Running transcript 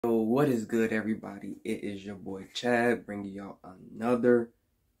So what is good, everybody? It is your boy Chad bringing y'all another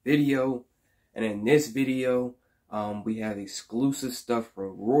video, and in this video we have exclusive stuff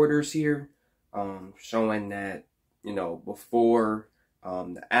from Reuters here, showing that before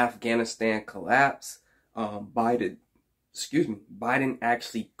the Afghanistan collapse, Biden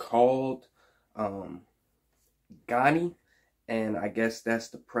actually called Ghani, and I guess that's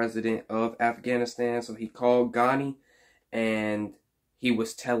the president of Afghanistan. So he called Ghani, and he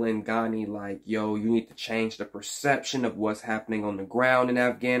was telling Ghani, like, yo, you need to change the perception of what's happening on the ground in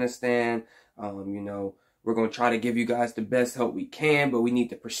Afghanistan. We're going to try to give you guys the best help we can, but we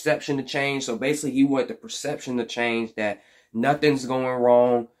need the perception to change. So basically, he wanted the perception to change, that nothing's going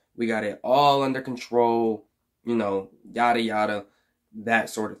wrong. We got it all under control, yada, yada,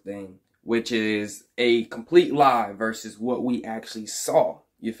 that sort of thing, which is a complete lie versus what we actually saw.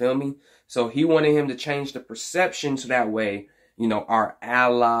 You feel me? So he wanted him to change the perception so that way, our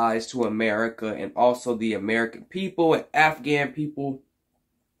allies to America and also the American people and Afghan people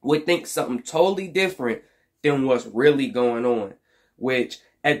would think something totally different than what's really going on. Which,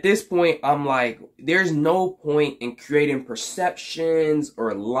 at this point, I'm like, there's no point in creating perceptions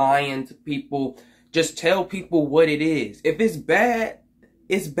or lying to people. Just tell people what it is. If it's bad,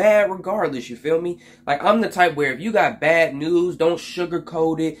 it's bad regardless, you feel me? Like, I'm the type where if you got bad news, don't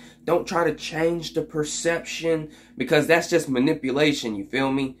sugarcoat it. Don't try to change the perception, because that's just manipulation, you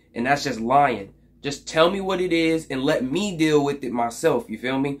feel me? And that's just lying. Just tell me what it is and let me deal with it myself, you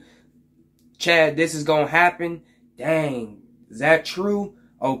feel me? Chad, this is gonna happen. Dang, is that true?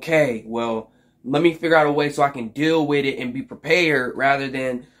 Okay, well, let me figure out a way so I can deal with it and be prepared, rather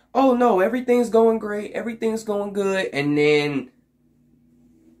than, oh no, everything's going great, everything's going good, and then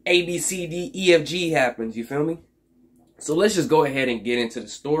A, B, C, D, E, F, G happens, you feel me? So let's just go ahead and get into the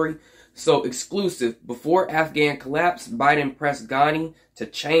story. So, exclusive: before Afghan collapse, Biden pressed Ghani to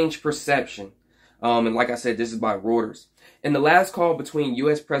change perception. And like I said, this is by Reuters. In the last call between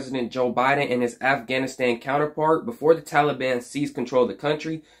U.S. President Joe Biden and his Afghanistan counterpart before the Taliban seized control of the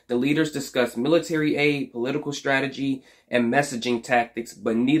country, the leaders discussed military aid, political strategy, and messaging tactics,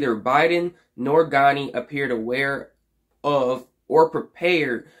 but neither Biden nor Ghani appeared aware of or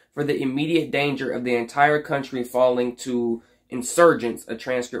prepared for the immediate danger of the entire country falling to insurgents, a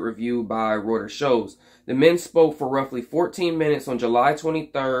transcript review by Reuters shows. The men spoke for roughly 14 minutes on July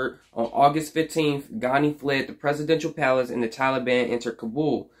 23rd. On August 15th, Ghani fled the presidential palace and the Taliban entered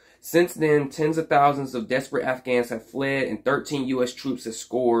Kabul. Since then, tens of thousands of desperate Afghans have fled, and 13 U.S. troops and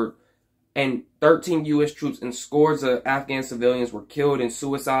scores of Afghan civilians were killed in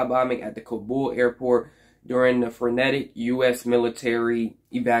suicide bombing at the Kabul airport during the frenetic U.S. military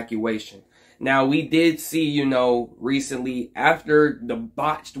evacuation. Now, we did see, recently, after the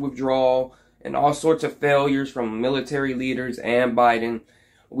botched withdrawal and all sorts of failures from military leaders and Biden,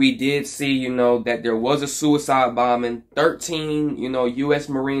 we did see, that there was a suicide bombing. 13, U.S.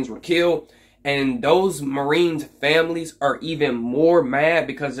 Marines were killed. And those Marines' families are even more mad,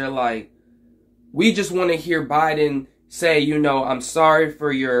 because they're like, we just want to hear Biden say, I'm sorry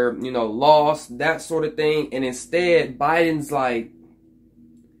for your, loss, that sort of thing. And instead, Biden's like,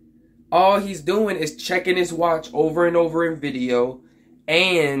 all he's doing is checking his watch over and over in video.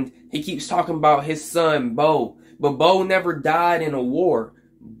 And he keeps talking about his son, Bo. But Bo never died in a war.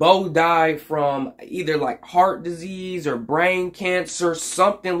 Bo died from either like heart disease or brain cancer,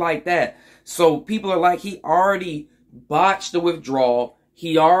 something like that. So people are like, he already botched the withdrawal.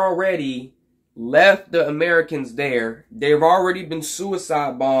 He already left the Americans there. They've already been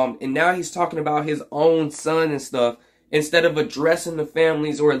suicide bombed. And now he's talking about his own son and stuff, instead of addressing the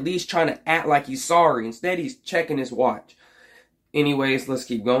families or at least trying to act like he's sorry. Instead, he's checking his watch. Anyways, let's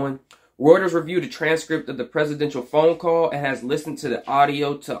keep going. Reuters reviewed a transcript of the presidential phone call and has listened to the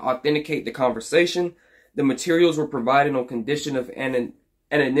audio to authenticate the conversation. The materials were provided on condition of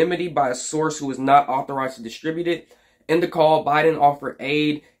anonymity by a source who was not authorized to distribute it. In the call, Biden offered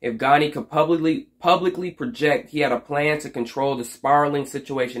aid if Ghani could publicly project he had a plan to control the spiraling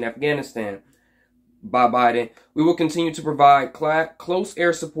situation in Afghanistan. By Biden, we will continue to provide close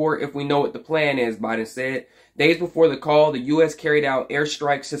air support if we know what the plan is, Biden said. Days before the call, the U.S. carried out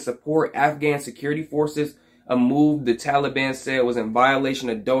airstrikes to support Afghan security forces, a move the Taliban said was in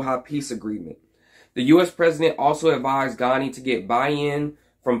violation of Doha peace agreement. The U.S. president also advised Ghani to get buy-in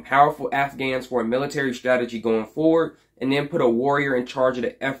from powerful Afghans for a military strategy going forward, and then put a warrior in charge of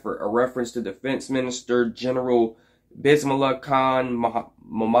the effort, a reference to Defense Minister General Bismillah Khan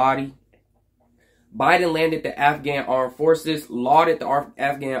Mahmadi. Biden lauded the Afghan armed forces,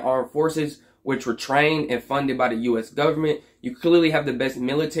 which were trained and funded by the U.S. government. You clearly have the best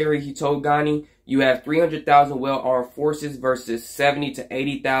military, he told Ghani. You have 300,000 well-armed forces versus 70 to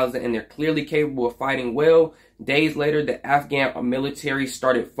 80,000, and they're clearly capable of fighting well. Days later, the Afghan military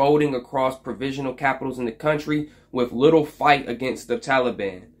started folding across provisional capitals in the country with little fight against the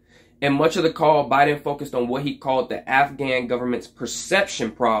Taliban. In much of the call, Biden focused on what he called the Afghan government's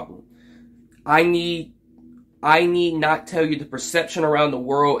perception problem. I need not tell you the perception around the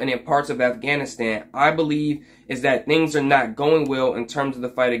world and in parts of Afghanistan, I believe, is that things are not going well in terms of the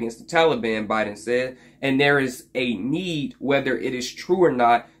fight against the Taliban, Biden said, and there is a need, whether it is true or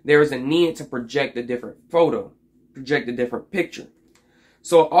not, there is a need to project a different photo, project a different picture.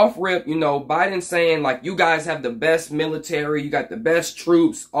 So off rip, you know, Biden saying like, you guys have the best military, you got the best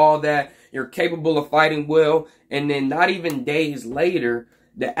troops, all that, you're capable of fighting well, and then not even days later,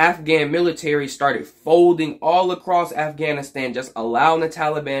 the Afghan military started folding all across Afghanistan, just allowing the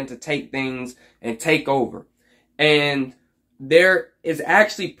Taliban to take things and take over. And there is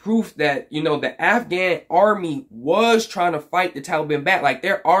actually proof that, you know, the Afghan army was trying to fight the Taliban back. Like,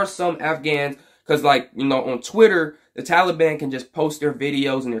 there are some Afghans, because, like, you know, on Twitter, the Taliban can just post their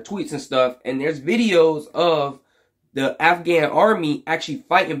videos and their tweets and stuff. And there's videos of the Afghan army actually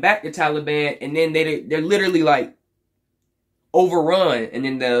fighting back the Taliban. And then they're literally, like, overrun, and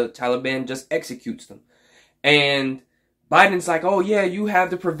then the Taliban just executes them. And Biden's like, oh yeah, you have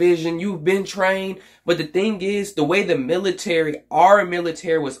the provision, you've been trained. But the thing is, the way the military, our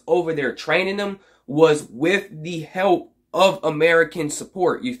military was over there training them was with the help of American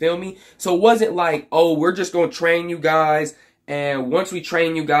support, you feel me? So it wasn't like, oh, we're just going to train you guys, and once we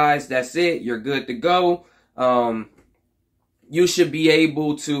train you guys, that's it, you're good to go. You should be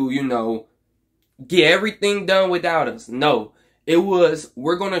able to, you know, get everything done without us. No. It was,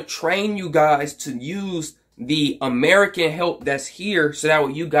 we're going to train you guys to use the American help that's here so that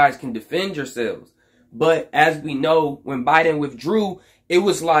way you guys can defend yourselves. But as we know, when Biden withdrew, it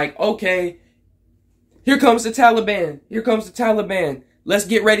was like, okay, here comes the Taliban. Here comes the Taliban. Let's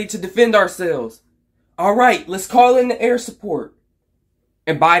get ready to defend ourselves. All right, let's call in the air support.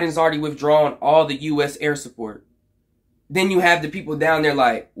 And Biden's already withdrawn all the U.S. air support. Then you have the people down there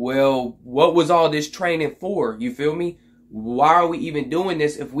like, well, what was all this training for? You feel me? Why are we even doing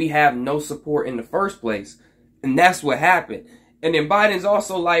this if we have no support in the first place? And that's what happened. And then Biden's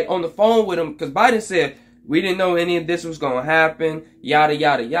also like on the phone with him, because Biden said, we didn't know any of this was going to happen, yada,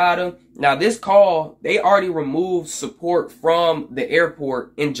 yada, yada. Now this call, they already removed support from the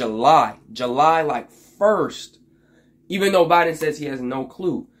airport in July like 1st, even though Biden says he has no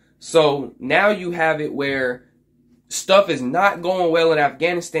clue. So now you have it where stuff is not going well in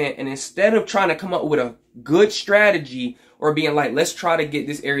Afghanistan, and instead of trying to come up with a good strategy or being like, let's try to get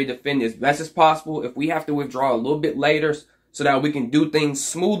this area defended as best as possible, if we have to withdraw a little bit later so that we can do things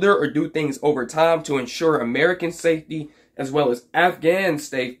smoother or do things over time to ensure American safety as well as Afghanian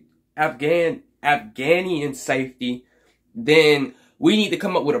safety, then we need to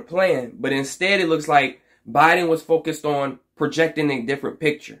come up with a plan. But instead, it looks like Biden was focused on projecting a different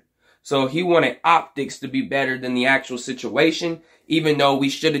picture. So he wanted optics to be better than the actual situation, even though we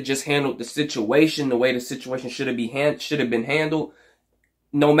should have just handled the situation the way the situation should have been handled,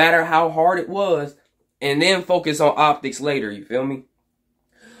 no matter how hard it was, and then focus on optics later, you feel me?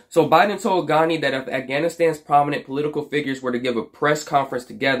 So Biden told Ghani that if Afghanistan's prominent political figures were to give a press conference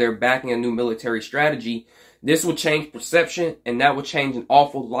together backing a new military strategy, this would change perception, and that would change an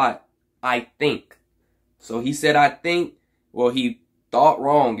awful lot, I think. So he said, I think, well, he thought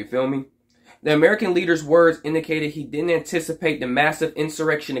wrong, you feel me? The American leader's words indicated he didn't anticipate the massive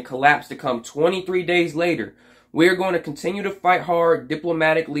insurrection and collapse to come 23 days later. We are going to continue to fight hard,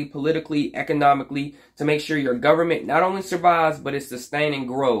 diplomatically, politically, economically, to make sure your government not only survives, but is sustained and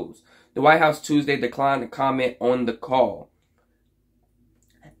grows. The White House Tuesday declined to comment on the call.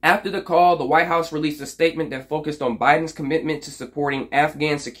 After the call, the White House released a statement that focused on Biden's commitment to supporting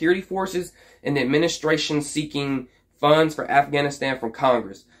Afghan security forces and the administration seeking funds for Afghanistan from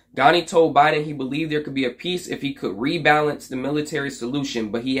Congress. Ghani told Biden he believed there could be a peace if he could rebalance the military solution,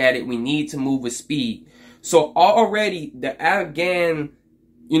 but he added, we need to move with speed. So already the Afghan,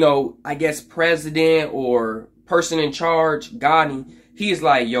 I guess president or person in charge, Ghani, he's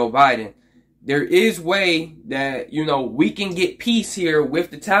like, yo, Biden, there is way that, we can get peace here with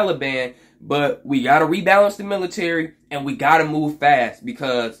the Taliban, but we got to rebalance the military and we got to move fast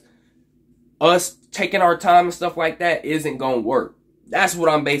because us taking our time and stuff like that isn't going to work. That's what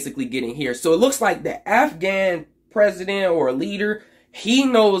I'm basically getting here. So it looks like the Afghan president or leader, he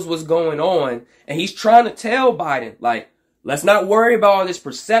knows what's going on. And he's trying to tell Biden, like, let's not worry about all this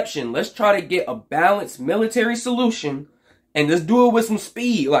perception. Let's try to get a balanced military solution. And let's do it with some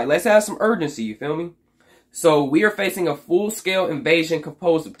speed. Like, let's have some urgency. You feel me? So we are facing a full-scale invasion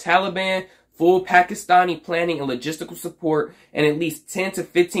composed of Taliban full Pakistani planning and logistical support, and at least 10 to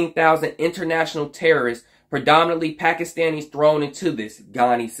 15,000 international terrorists, predominantly Pakistanis, thrown into this,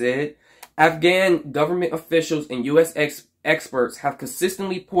 Ghani said. Afghan government officials and U.S. experts have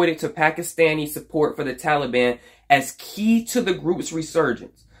consistently pointed to Pakistani support for the Taliban as key to the group's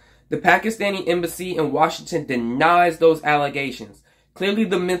resurgence. The Pakistani embassy in Washington denies those allegations. Clearly,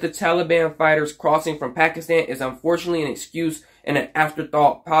 the myth of Taliban fighters crossing from Pakistan is unfortunately an excuse and an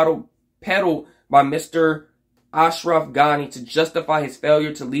afterthought peddled by Mr. Ashraf Ghani to justify his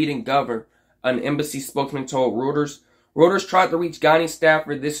failure to lead and govern, an embassy spokesman told Reuters. Reuters tried to reach Ghani's staff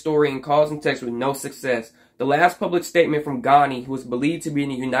for this story in calls and texts with no success. The last public statement from Ghani, who is believed to be in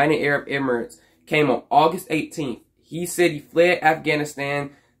the United Arab Emirates, came on August 18th. He said he fled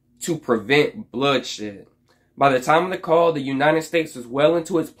Afghanistan to prevent bloodshed. By the time of the call, the United States was well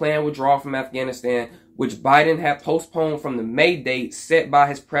into its planned withdrawal from Afghanistan, which Biden had postponed from the May date set by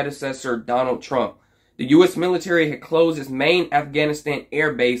his predecessor, Donald Trump. The U.S. military had closed its main Afghanistan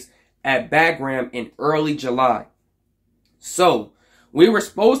air base at Bagram in early July. So, we were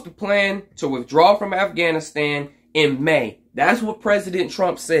supposed to plan to withdraw from Afghanistan in May. That's what President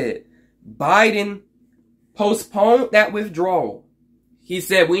Trump said. Biden postponed that withdrawal. He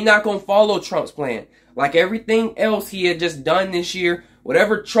said, we're not going to follow Trump's plan. Like everything else he had just done this year,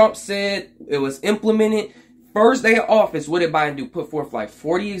 whatever Trump said, it was implemented. First day of office, what did Biden do? Put forth like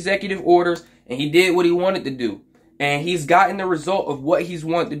 40 executive orders, and he did what he wanted to do. And he's gotten the result of what he's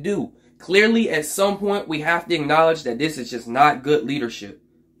wanted to do. Clearly, at some point, we have to acknowledge that this is just not good leadership.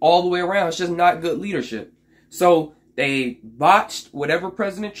 All the way around, it's just not good leadership. So, they botched whatever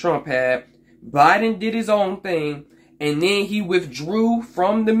President Trump had. Biden did his own thing. And then he withdrew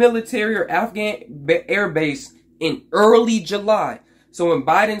from the military or Afghan air base in early July. So when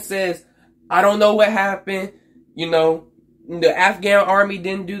Biden says, I don't know what happened, you know, the Afghan army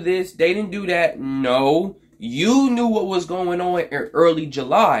didn't do this, they didn't do that. No, you knew what was going on in early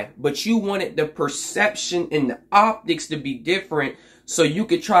July, but you wanted the perception and the optics to be different so you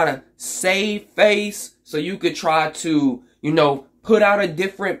could try to save face, so you could try to, you know, put out a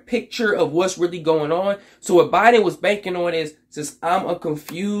different picture of what's really going on. So what Biden was banking on is, since I'm a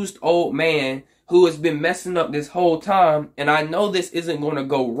confused old man who has been messing up this whole time, and I know this isn't going to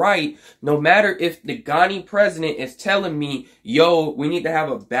go right, no matter if the Ghani president is telling me, yo, we need to have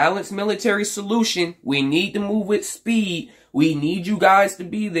a balanced military solution, we need to move with speed, we need you guys to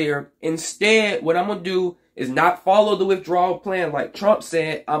be there. Instead, what I'm going to do is not follow the withdrawal plan like Trump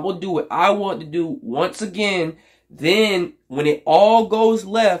said. I'm going to do what I want to do once again. Then, when it all goes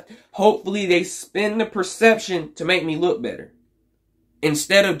left, hopefully they spin the perception to make me look better.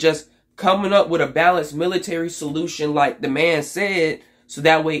 Instead of just coming up with a balanced military solution like the man said, so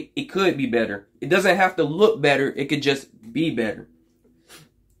that way it could be better. It doesn't have to look better, it could just be better.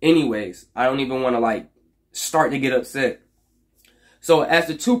 Anyways, I don't even want to start to get upset. So, as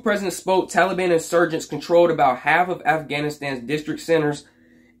the two presidents spoke, Taliban insurgents controlled about half of Afghanistan's district centers,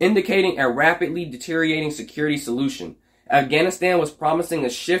 indicating a rapidly deteriorating security solution. Afghanistan was promising a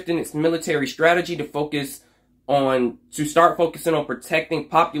shift in its military strategy to start focusing on protecting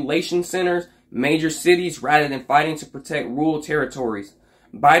population centers, major cities, rather than fighting to protect rural territories.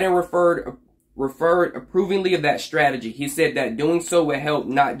 Biden referred approvingly of that strategy. He said that doing so would help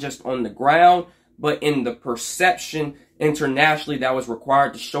not just on the ground, but in the perception internationally that was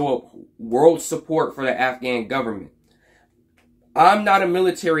required to show up world support for the Afghan government. I'm not a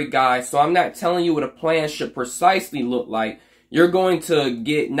military guy, so I'm not telling you what a plan should precisely look like. You're going to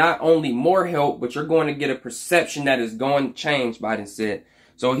get not only more help, but you're going to get a perception that is going to change, Biden said.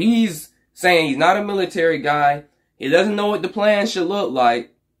 So he's saying he's not a military guy. He doesn't know what the plan should look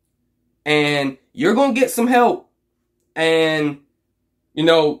like. And you're going to get some help. And, you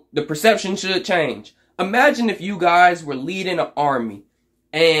know, the perception should change. Imagine if you guys were leading an army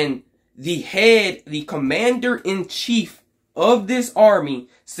and the commander-in-chief of this army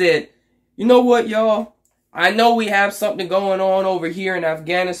said, you know what, y'all? I know we have something going on over here in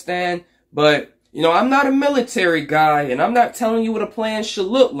Afghanistan, but, you know, I'm not a military guy, and I'm not telling you what a plan should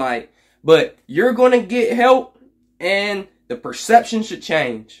look like, but you're going to get help, and the perception should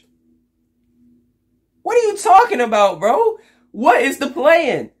change. What are you talking about, bro? What is the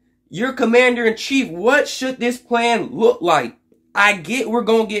plan? You're commander-in-chief. What should this plan look like? I get we're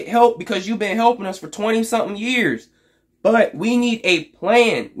going to get help because you've been helping us for 20-something years. But we need a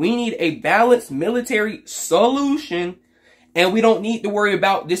plan. We need a balanced military solution. And we don't need to worry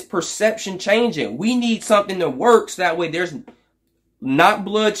about this perception changing. We need something that works. That way there's not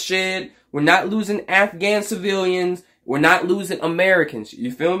bloodshed. We're not losing Afghan civilians. We're not losing Americans.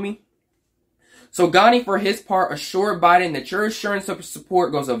 You feel me? So Ghani, for his part, assured Biden that your assurance of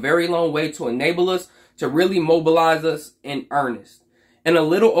support goes a very long way to enable us to really mobilize us in earnest. And a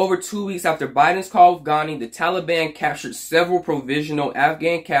little over 2 weeks after Biden's call with Ghani, the Taliban captured several provisional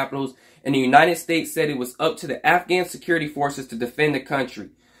Afghan capitals, and the United States said it was up to the Afghan security forces to defend the country.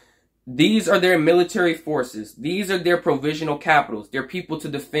 These are their military forces. These are their provisional capitals. Their people to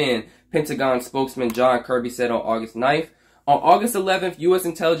defend, Pentagon spokesman John Kirby said on August 9th. On August 11th, U.S.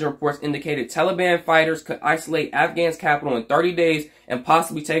 intelligence reports indicated Taliban fighters could isolate Afghan's capital in 30 days and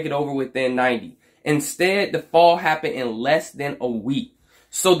possibly take it over within 90. Instead, the fall happened in less than a week.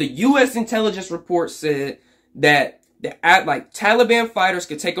 So the U.S. intelligence report said that Taliban fighters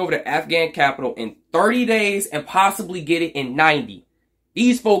could take over the Afghan capital in 30 days and possibly get it in 90.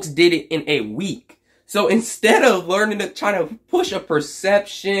 These folks did it in a week. So instead of trying to push a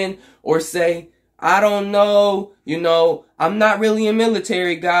perception or say, I don't know, I'm not really a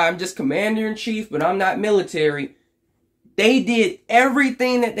military guy. I'm just commander-in-chief, but I'm not military. They did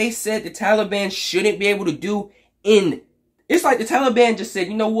everything that they said the Taliban shouldn't be able to do it's like the Taliban just said,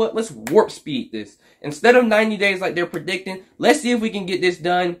 you know what, let's warp speed this. Instead of 90 days like they're predicting, let's see if we can get this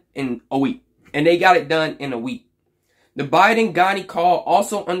done in a week. And they got it done in a week. The Biden-Ghani call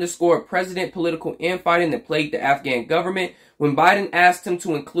also underscored president political infighting that plagued the Afghan government. When Biden asked him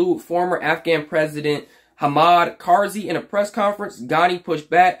to include former Afghan President Hamid Karzai in a press conference, Ghani pushed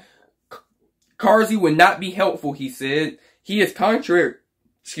back. Karzai would not be helpful, he said. He is contrary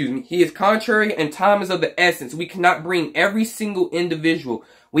and time is of the essence. We cannot bring every single individual.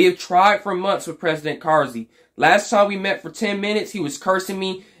 We have tried for months with President Karzai. Last time we met for 10 minutes, he was cursing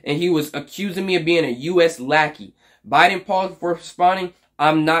me and he was accusing me of being a U.S. lackey. Biden paused before responding.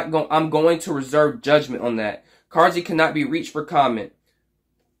 I'm going to reserve judgment on that. Karzai cannot be reached for comment.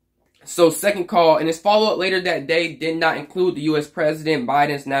 So second call, and his follow-up later that day did not include the U.S. President,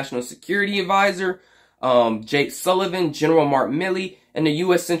 Biden's National Security Advisor, Jake Sullivan, General Mark Milley, and the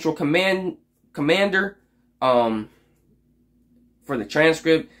U.S. Central Commander, for the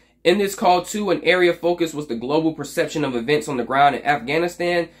transcript. In this call, too, an area of focus was the global perception of events on the ground in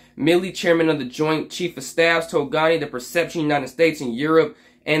Afghanistan. Milley, chairman of the Joint Chief of Staff, told Ghani the perception of the United States and Europe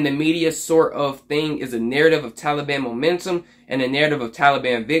and the media sort of thing is a narrative of Taliban momentum and a narrative of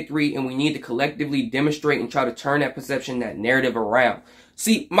Taliban victory, and we need to collectively demonstrate and try to turn that perception, that narrative around.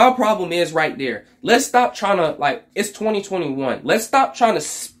 See, my problem is right there. Let's stop trying to, it's 2021. Let's stop trying to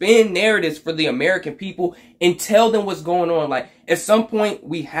spin narratives for the American people and tell them what's going on. At some point,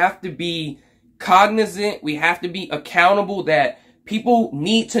 we have to be cognizant. We have to be accountable that people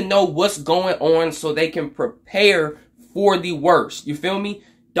need to know what's going on so they can prepare for the worst. You feel me?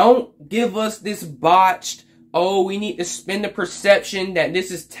 Don't give us this botched, we need to spin the perception that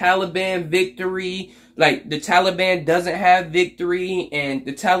this is Taliban victory. The Taliban doesn't have victory and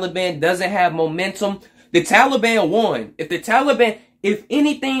the Taliban doesn't have momentum. The Taliban won. If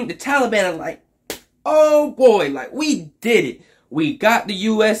anything, the Taliban are oh boy, we did it. We got the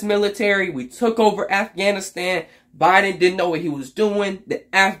U.S. military. We took over Afghanistan. Biden didn't know what he was doing. The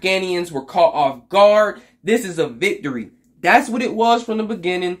Afghanians were caught off guard. This is a victory. That's what it was from the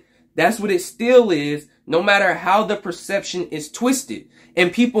beginning. That's what it still is, no matter how the perception is twisted.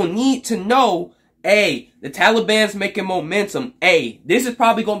 And people need to know, the Taliban's making momentum. This is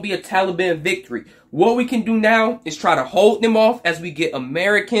probably going to be a Taliban victory. What we can do now is try to hold them off as we get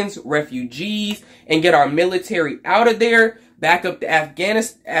Americans, refugees, and get our military out of there, back up the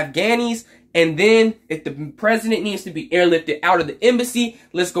Afghanis, and then if the president needs to be airlifted out of the embassy,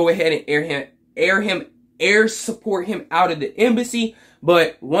 let's go ahead and air support him out of the embassy.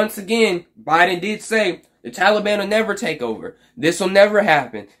 But once again, Biden did say the Taliban will never take over. This will never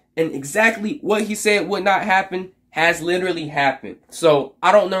happen. And exactly what he said would not happen has literally happened. So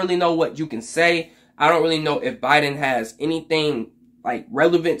I don't really know what you can say. I don't really know if Biden has anything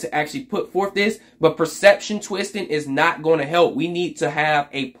relevant to actually put forth this, but perception twisting is not going to help. We need to have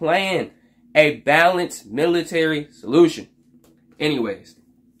a plan, a balanced military solution. Anyways,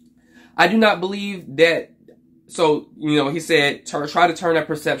 I do not believe that. So, he said, try to turn that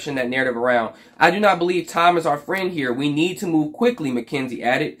perception, that narrative around. I do not believe time is our friend here. We need to move quickly, McKenzie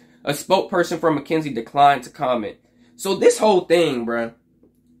added. A spokesperson from McKenzie declined to comment. So this whole thing, bruh,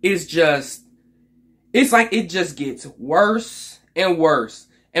 is just, it just gets worse and worse.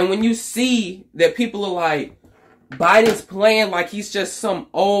 And when you see that people are Biden's playing like he's just some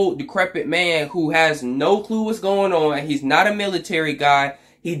old, decrepit man who has no clue what's going on. He's not a military guy.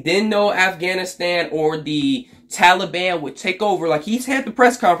 He didn't know Afghanistan or the Taliban would take over. He's had the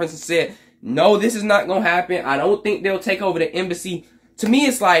press conference and said, no, this is not going to happen. I don't think they'll take over the embassy. To me,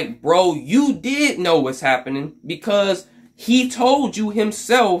 it's bro, you did know what's happening because he told you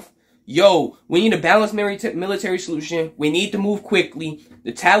himself, yo, we need a balanced military solution. We need to move quickly.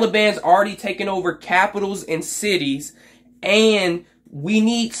 The Taliban's already taken over capitals and cities, and we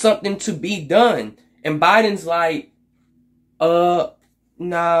need something to be done. And Biden's like,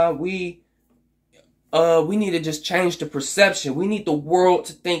 nah, we need to just change the perception. We need the world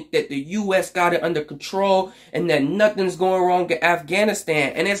to think that the U.S. got it under control and that nothing's going wrong in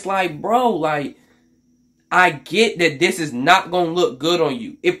Afghanistan. And it's like, bro, like, I get that this is not going to look good on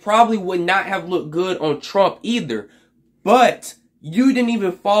you. It probably would not have looked good on Trump either. But you didn't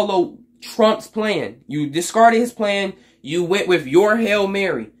even follow Trump's plan. You discarded his plan. You went with your Hail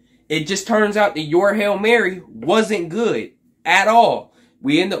Mary. It just turns out that your Hail Mary wasn't good at all.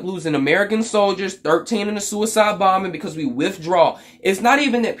 We end up losing American soldiers, 13 in a suicide bombing because we withdraw. It's not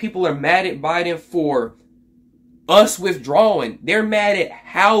even that people are mad at Biden for us withdrawing. They're mad at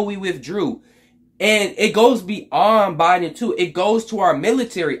how we withdrew. And it goes beyond Biden too. It goes to our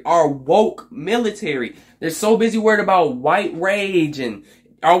military, our woke military. They're so busy worried about white rage and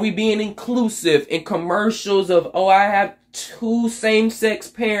are we being inclusive in commercials of, oh, I have 2 same-sex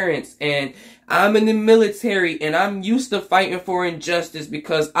parents and I'm in the military and I'm used to fighting for injustice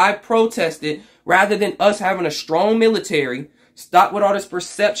because I protested, rather than us having a strong military. Stop with all this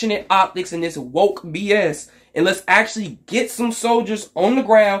perception and optics and this woke BS. And let's actually get some soldiers on the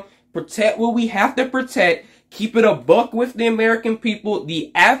ground. Protect what we have to protect. Keep it a buck with the American people,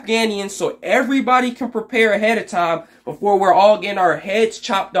 the Afghanians, so everybody can prepare ahead of time before we're all getting our heads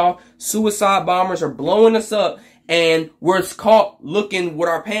chopped off. Suicide bombers are blowing us up and we're caught looking with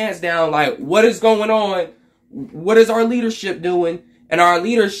our pants down like, what is going on? What is our leadership doing? And our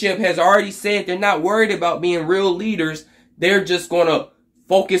leadership has already said they're not worried about being real leaders. They're just going to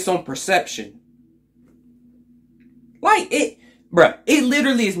focus on perception. Like it. Bruh, it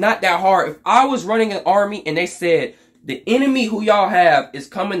literally is not that hard. If I was running an army and they said, the enemy who y'all have is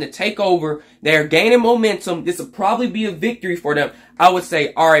coming to take over, they're gaining momentum, this will probably be a victory for them, I would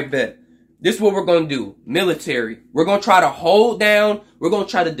say, alright, bet. This is what we're going to do. Military. We're going to try to hold down. We're going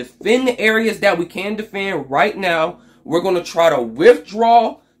to try to defend the areas that we can defend right now. We're going to try to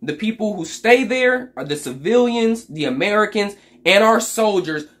withdraw. The people who stay there are the civilians, the Americans, and our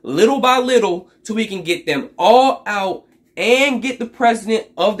soldiers, little by little, till we can get them all out and get the president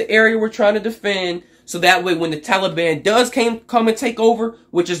of the area we're trying to defend, so that way when the Taliban does come and take over,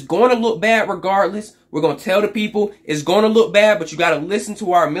 which is going to look bad regardless, we're going to tell the people it's going to look bad, but you got to listen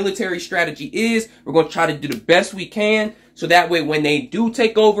to our military strategy is. We're going to try to do the best we can, so that way when they do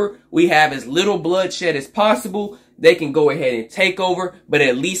take over, we have as little bloodshed as possible. They can go ahead and take over, but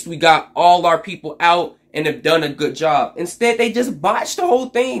at least we got all our people out and have done a good job. Instead, they just botched the whole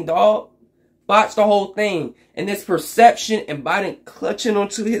thing, dog. Botched the whole thing. And this perception and Biden clutching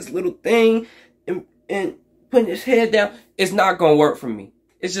onto his little thing and putting his head down, it's not going to work for me.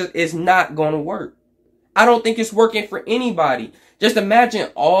 It's not going to work. I don't think it's working for anybody. Just imagine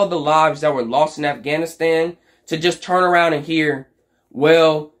all the lives that were lost in Afghanistan to just turn around and hear,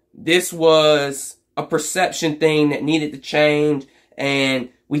 well, this was a perception thing that needed to change and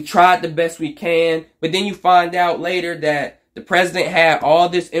we tried the best we can. But then you find out later that the president had all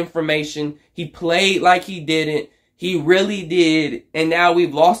this information. He played like he didn't. He really did. And now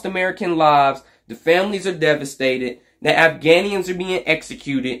we've lost American lives. The families are devastated. The Afghanians are being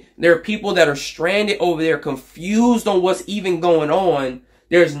executed. There are people that are stranded over there, confused on what's even going on.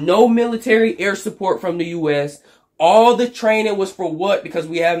 There's no military air support from the U.S. All the training was for what? Because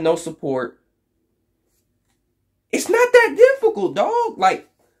we have no support. It's not that difficult, dog. Like,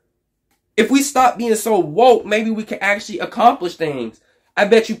 if we stop being so woke, maybe we can actually accomplish things. I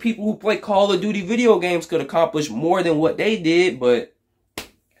bet you people who play Call of Duty video games could accomplish more than what they did, but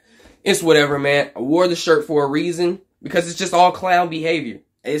it's whatever, man. I wore the shirt for a reason because it's just all clown behavior.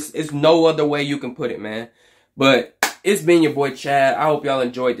 It's no other way you can put it, man. But it's been your boy Chad. I hope y'all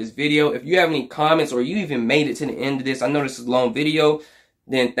enjoyed this video. If you have any comments or you even made it to the end of this, I know this is a long video,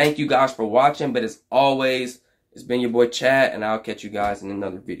 then thank you guys for watching. But as always, it's been your boy Chad, and I'll catch you guys in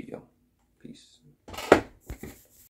another video. Peace.